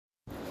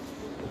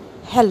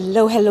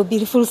Hello, hello,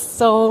 beautiful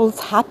souls.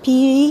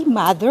 Happy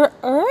Mother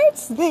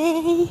Earth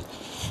Day.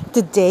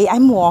 Today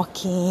I'm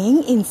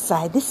walking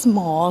inside this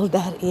mall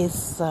that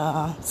is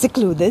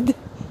secluded.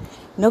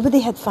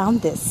 Nobody had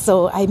found this,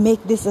 so I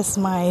make this as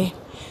my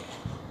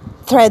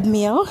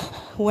treadmill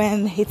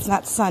when it's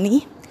not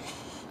sunny.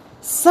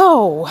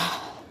 So,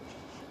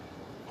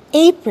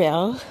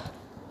 April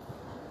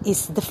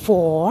is the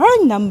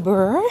 4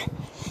 number.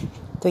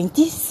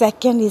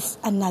 22nd is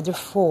another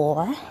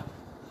 4.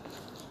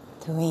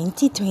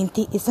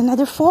 2020 is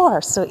another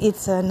 4. So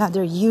it's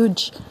another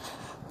huge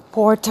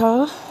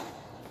portal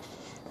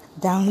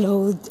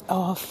download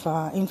of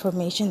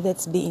information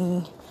that's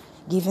being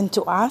given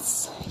to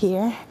us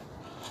here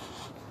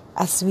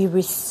as we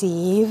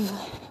receive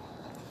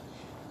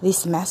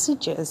these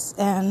messages.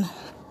 And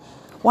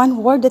one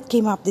word that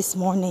came up this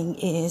morning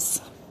is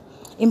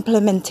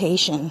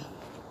implementation.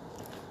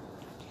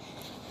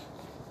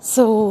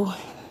 So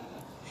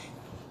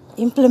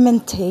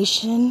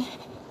implementation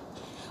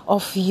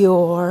of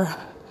your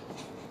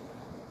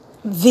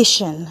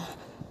vision,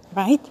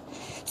 right?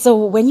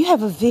 So when you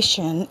have a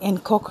vision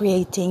and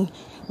co-creating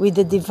with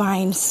the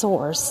divine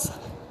source,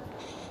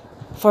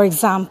 for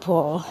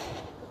example,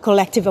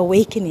 Collective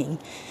Awakening,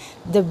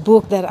 the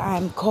book that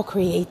I'm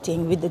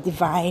co-creating with the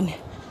divine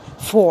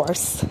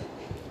force,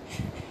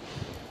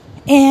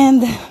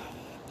 and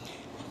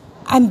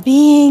I'm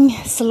being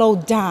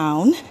slowed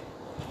down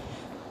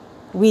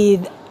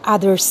with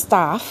other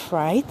stuff,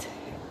 right?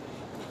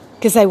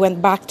 Because I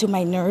went back to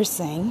my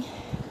nursing.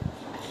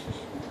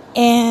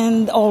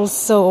 And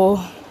also,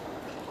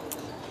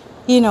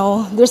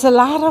 there's a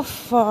lot of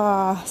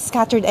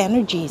scattered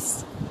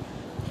energies.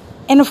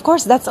 And of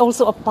course, that's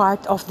also a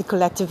part of the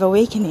collective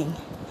awakening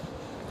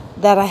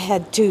that I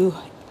had to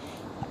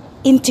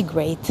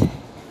integrate.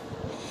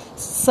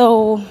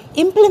 So,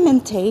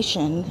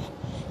 implementation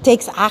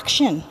takes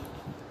action.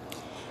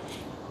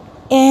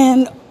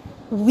 And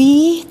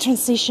we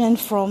transition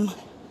from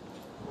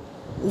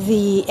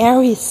the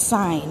Aries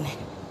sign,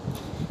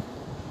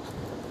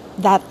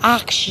 that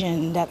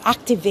action, that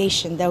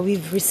activation that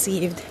we've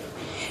received.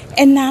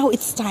 And now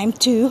it's time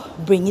to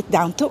bring it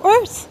down to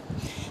earth.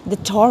 The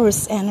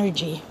Taurus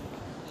energy,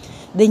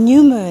 the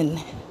new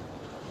moon.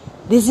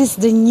 This is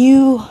the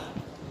new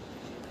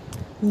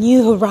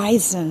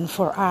horizon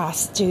for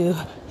us to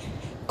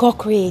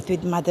co-create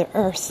with Mother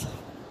Earth.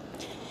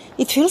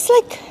 It feels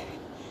like,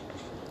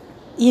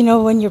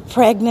 when you're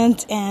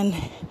pregnant and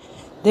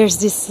there's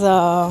this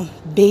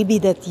baby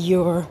that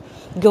you're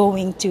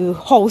going to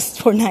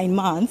host for 9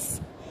 months.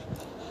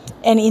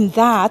 And in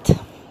that,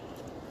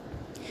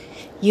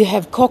 you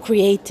have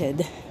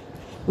co-created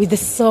with the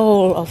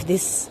soul of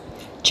this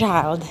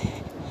child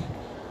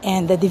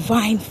and the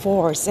divine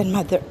force and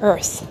Mother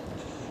Earth.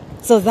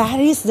 So that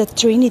is the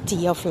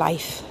Trinity of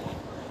life.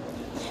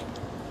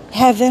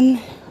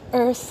 Heaven,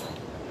 earth,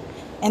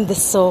 and the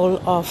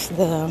soul of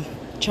the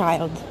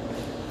child.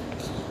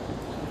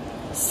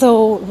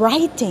 So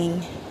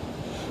writing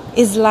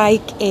is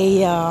like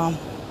a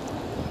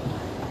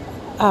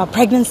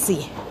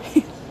pregnancy.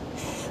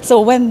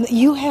 So when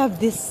you have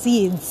these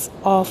seeds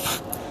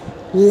of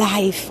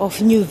life,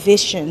 of new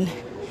vision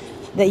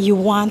that you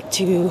want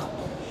to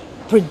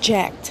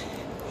project,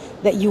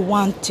 that you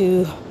want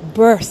to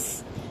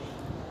birth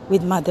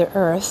with Mother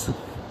Earth,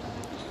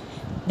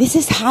 this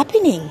is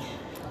happening,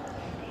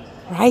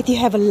 right? You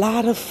have a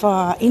lot of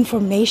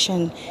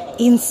information,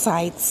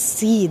 insights,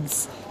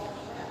 seeds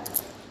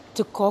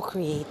to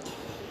co-create.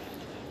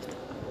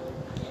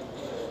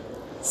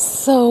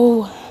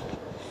 So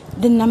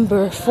the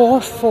number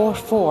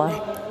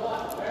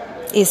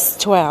 444 is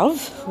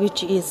 12,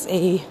 which is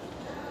a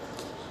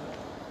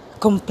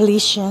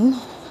completion.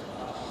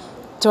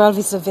 12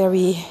 is a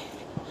very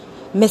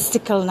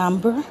mystical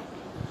number.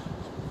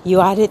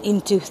 You add it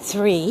into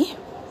 3,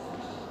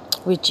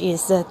 which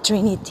is the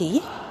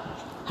Trinity.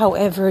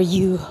 However,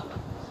 you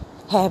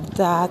have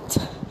that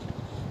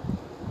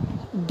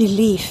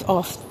belief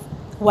of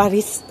what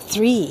is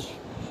 3,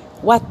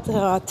 what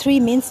 3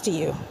 means to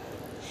you.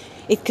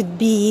 It could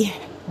be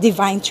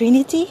Divine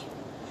Trinity.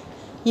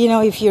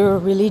 If you're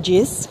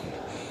religious,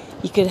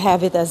 you could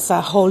have it as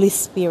a Holy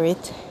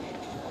Spirit,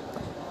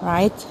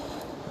 right?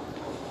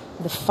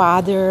 The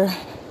Father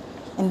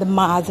and the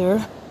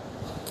Mother.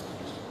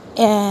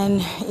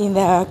 And in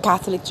the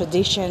Catholic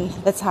tradition,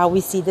 that's how we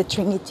see the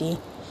Trinity.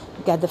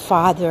 You got the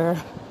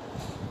Father,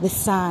 the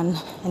Son,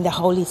 and the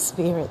Holy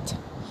Spirit.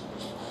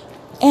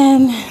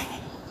 And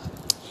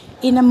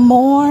in a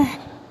more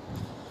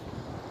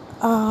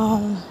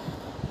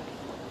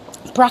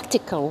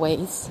practical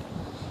ways,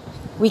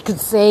 we could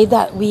say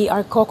that we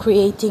are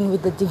co-creating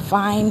with the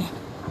divine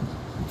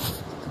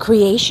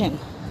creation,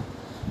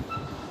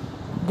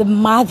 the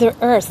Mother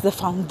Earth, the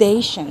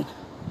foundation,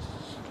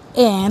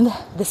 and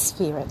the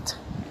Spirit.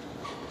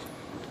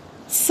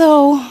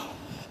 So,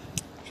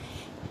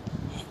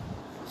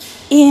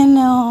 in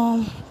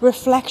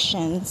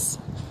reflections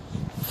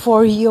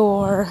for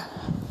your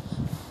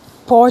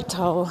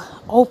portal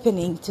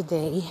opening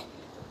today,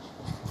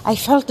 I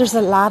felt there's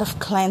a lot of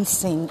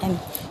cleansing and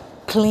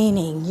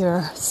cleaning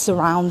your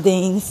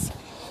surroundings.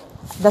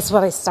 That's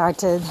what I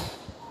started.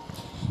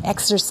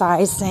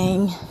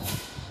 Exercising,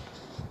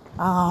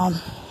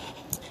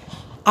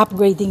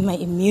 upgrading my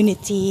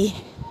immunity,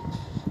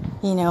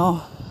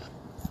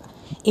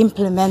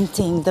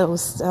 implementing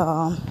those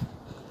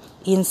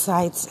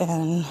insights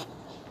and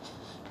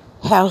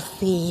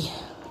healthy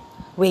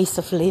ways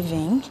of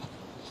living.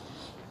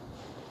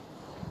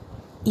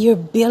 You're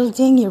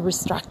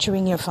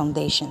restructuring your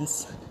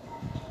foundations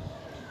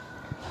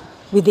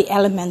with the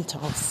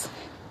elementals,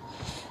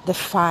 the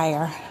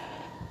fire,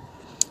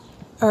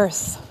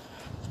 earth,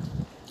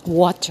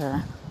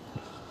 water,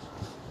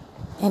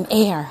 and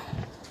air.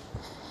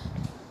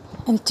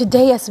 And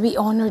today, as we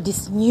honor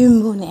this new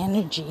moon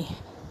energy,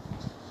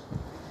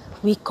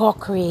 we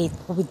co-create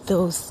with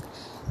those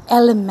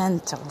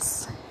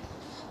elementals.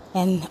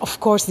 And of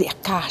course, the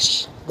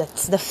Akash,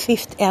 that's the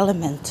fifth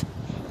element,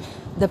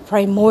 the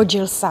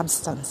primordial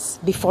substance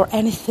before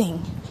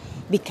anything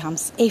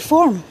becomes a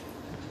form.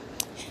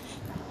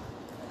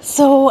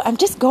 So I'm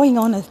just going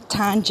on a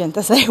tangent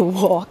as I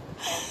walk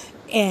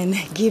and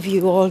give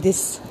you all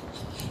these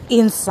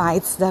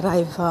insights that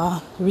I've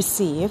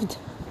received.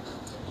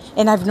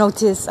 And I've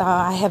noticed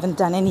I haven't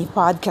done any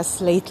podcasts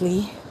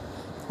lately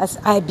as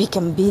I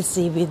become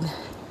busy with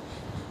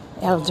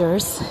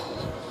elders.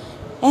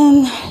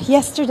 And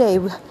yesterday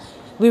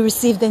we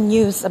received the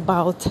news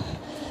about,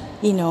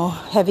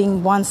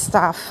 having one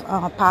staff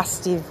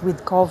positive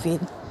with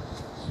COVID.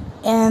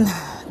 And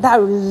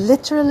that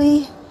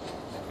literally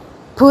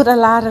put a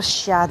lot of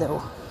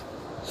shadow,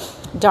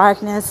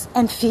 darkness,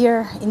 and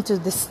fear into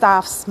the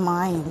staff's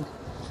mind,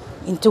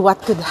 into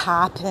what could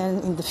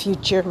happen in the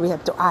future. We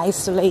had to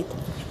isolate,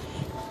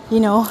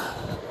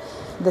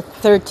 the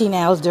 13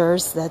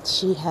 elders that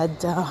she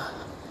had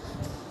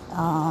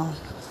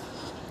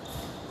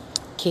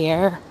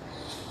care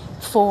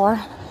for.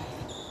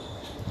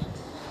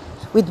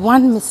 With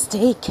one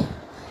mistake,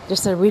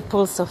 there's a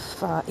ripples of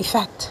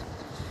effect.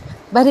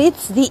 But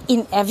it's the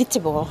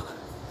inevitable.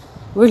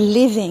 We're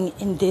living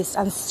in this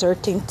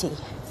uncertainty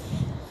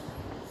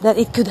that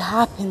it could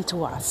happen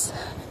to us.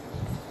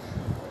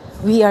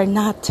 We are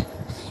not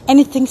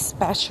anything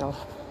special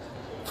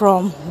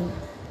from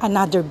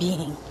another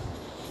being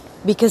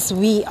because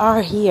we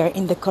are here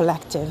in the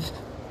collective.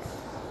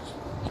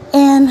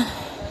 And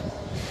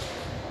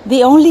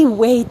the only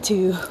way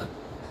to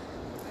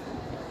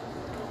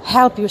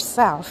help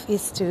yourself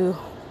is to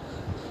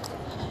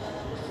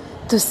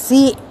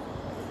see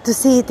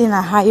it in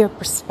a higher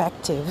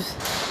perspective,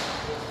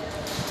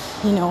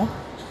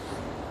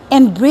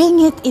 and bring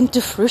it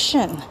into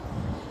fruition.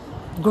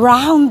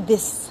 Ground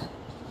this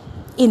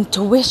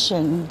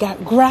intuition,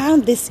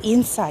 ground this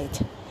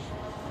insight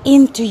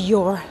into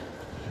your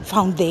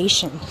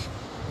foundation.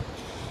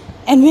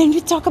 And when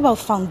we talk about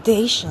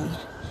foundation,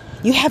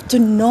 you have to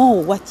know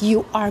what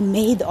you are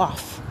made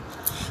of,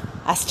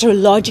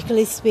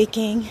 astrologically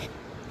speaking,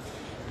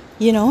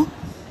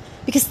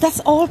 because that's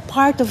all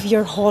part of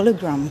your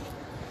hologram.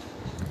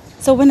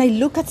 So when I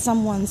look at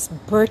someone's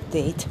birth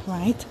date,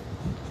 right,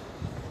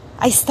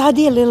 I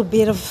study a little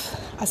bit of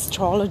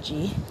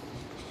astrology,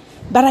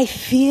 but I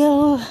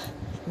feel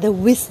the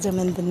wisdom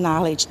and the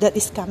knowledge that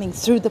is coming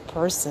through the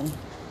person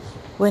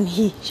when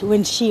she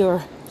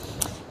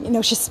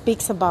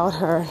speaks about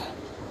her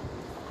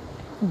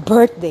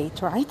birth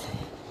date, right?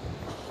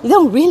 You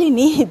don't really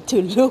need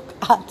to look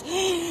at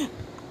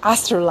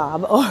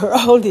Astrolab or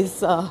all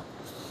these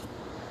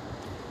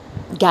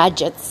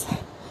gadgets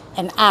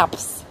and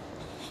apps,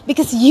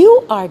 because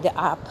you are the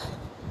app.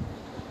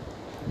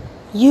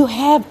 You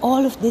have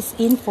all of this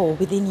info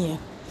within you.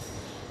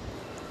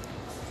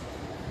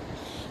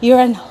 You're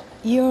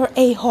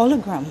a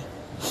hologram.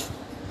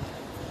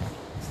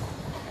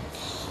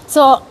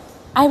 So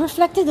I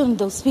reflected on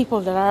those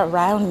people that are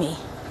around me.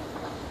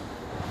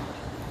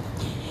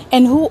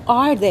 And who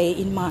are they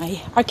in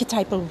my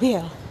archetypal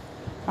wheel,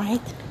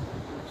 right?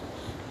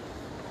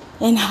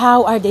 And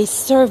how are they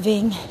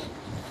serving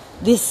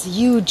this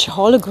huge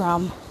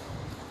hologram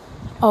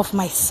of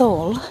my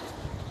soul?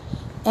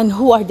 And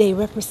who are they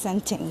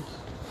representing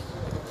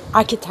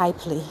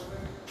archetypally?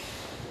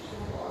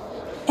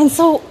 And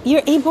so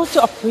you're able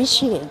to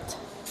appreciate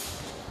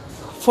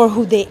for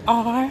who they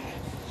are.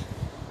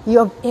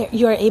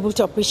 You're able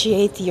to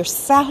appreciate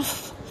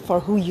yourself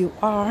for who you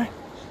are.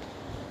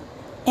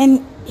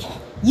 And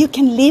you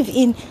can live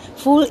in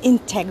full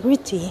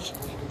integrity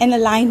and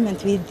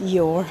alignment with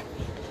your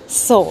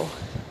soul.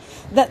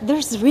 That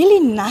there's really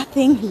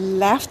nothing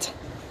left,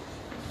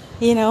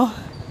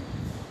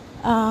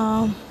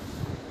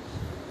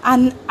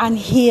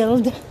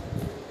 unhealed.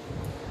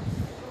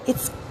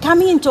 It's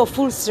coming into a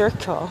full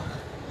circle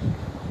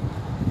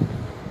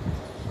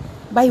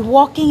by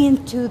walking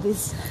into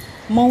these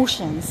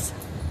motions.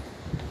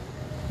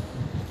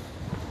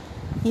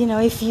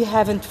 If you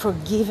haven't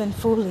forgiven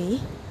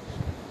fully,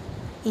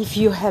 if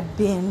you have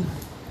been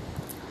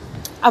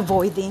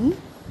avoiding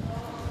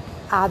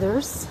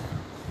others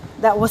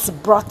that was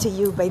brought to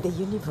you by the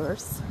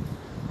universe,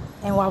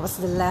 and what was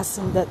the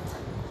lesson that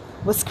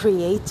was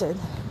created,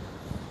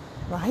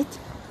 right?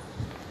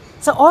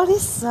 So all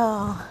these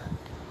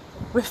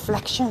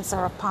reflections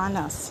are upon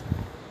us.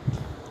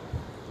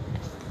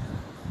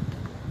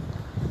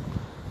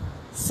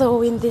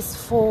 So in this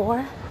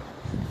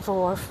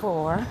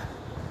 4-4-4,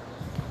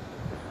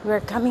 we're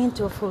coming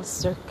into a full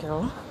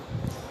circle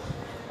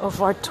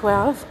of our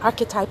 12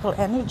 archetypal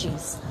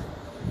energies.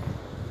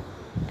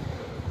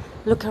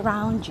 Look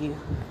around you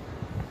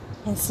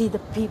and see the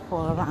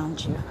people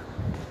around you.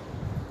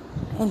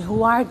 And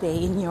who are they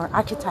in your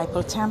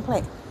archetypal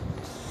template?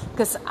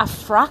 Because a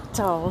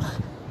fractal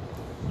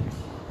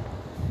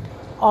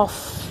of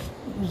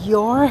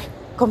your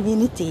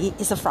community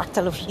is a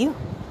fractal of you.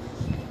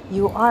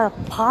 You are a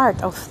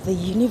part of the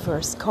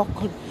universe,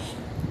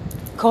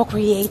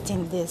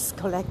 co-creating this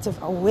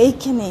collective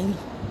awakening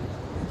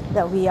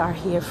that we are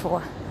here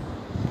for.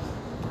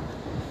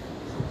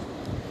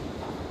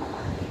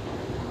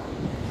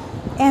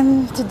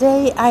 And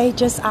today I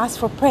just ask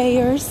for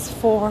prayers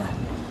for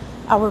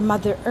our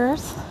Mother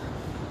Earth,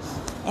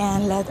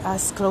 and let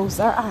us close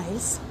our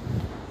eyes.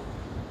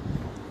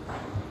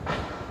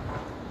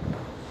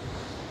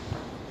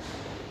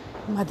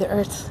 Mother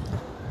Earth,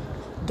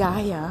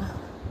 Gaia,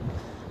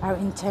 our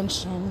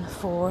intention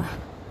for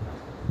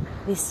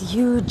this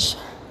huge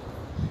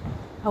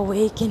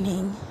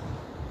awakening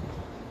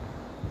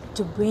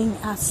to bring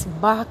us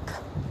back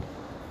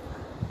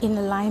in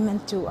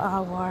alignment to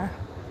our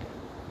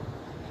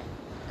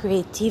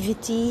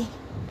creativity,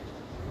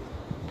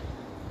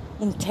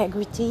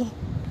 integrity,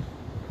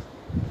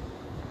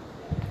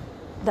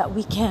 that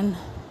we can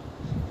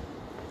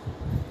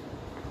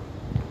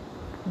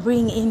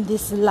bring in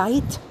this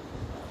light,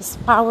 this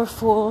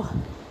powerful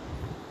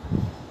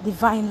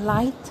divine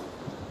light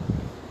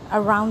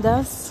around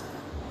us,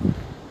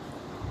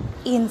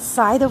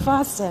 inside of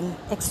us and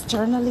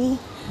externally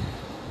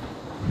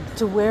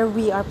to where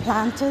we are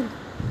planted,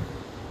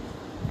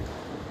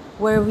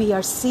 where we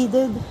are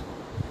seated,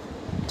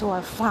 to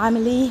our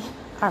family,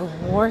 our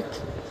work.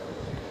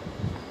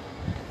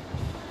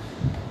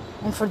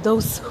 And for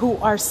those who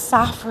are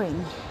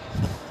suffering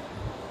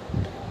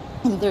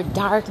in their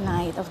dark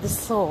night of the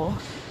soul,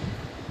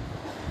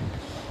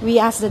 we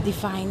ask the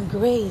divine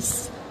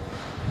grace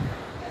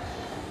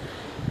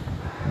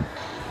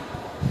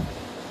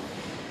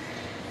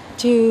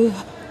to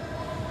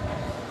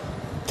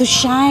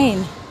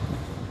shine,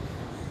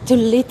 to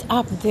lit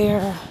up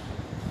their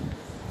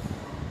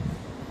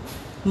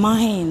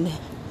mind,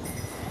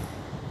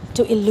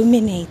 to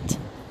illuminate,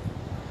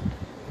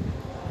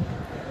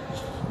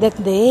 that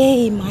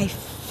they might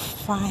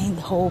find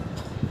hope.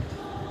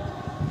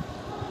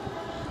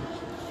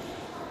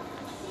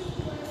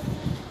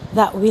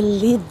 That will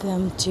lead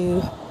them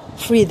to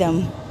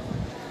freedom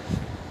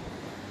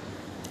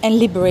and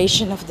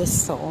liberation of the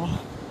soul,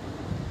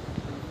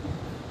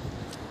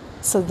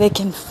 so they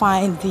can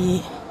find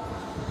the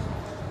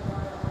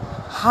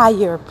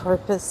higher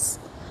purpose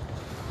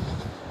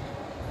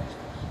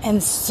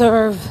and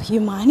serve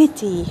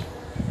humanity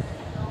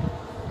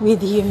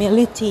with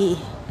humility,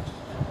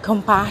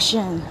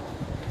 compassion,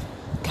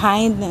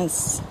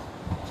 kindness,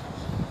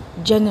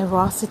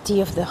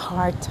 generosity of the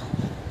heart,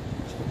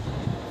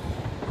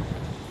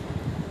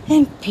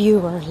 and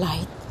pure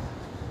light.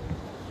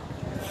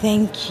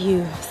 Thank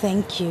you,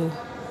 thank you.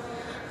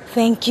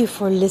 Thank you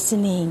for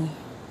listening.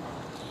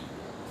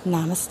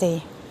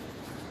 Namaste.